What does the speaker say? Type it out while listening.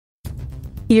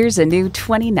Here's a new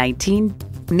 2019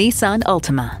 Nissan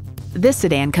Altima. This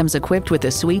sedan comes equipped with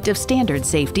a suite of standard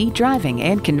safety, driving,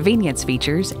 and convenience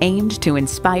features aimed to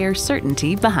inspire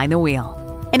certainty behind the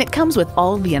wheel. And it comes with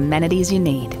all the amenities you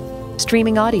need: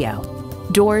 streaming audio,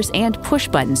 doors and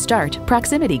push-button start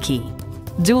proximity key,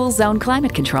 dual-zone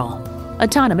climate control,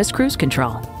 autonomous cruise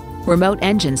control, remote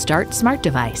engine start smart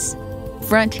device,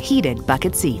 front heated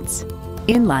bucket seats,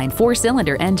 inline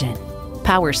 4-cylinder engine,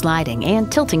 power sliding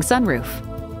and tilting sunroof,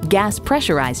 gas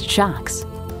pressurized shocks,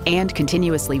 and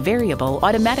continuously variable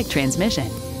automatic transmission.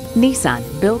 Nissan,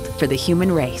 built for the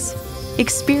human race.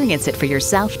 Experience it for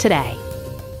yourself today.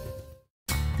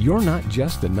 You're not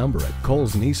just a number at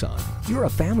Cowles Nissan. You're a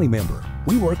family member.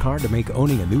 We work hard to make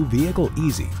owning a new vehicle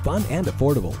easy, fun, and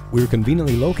affordable. We're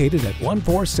conveniently located at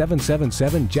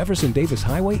 14777 Jefferson Davis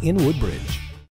Highway in Woodbridge.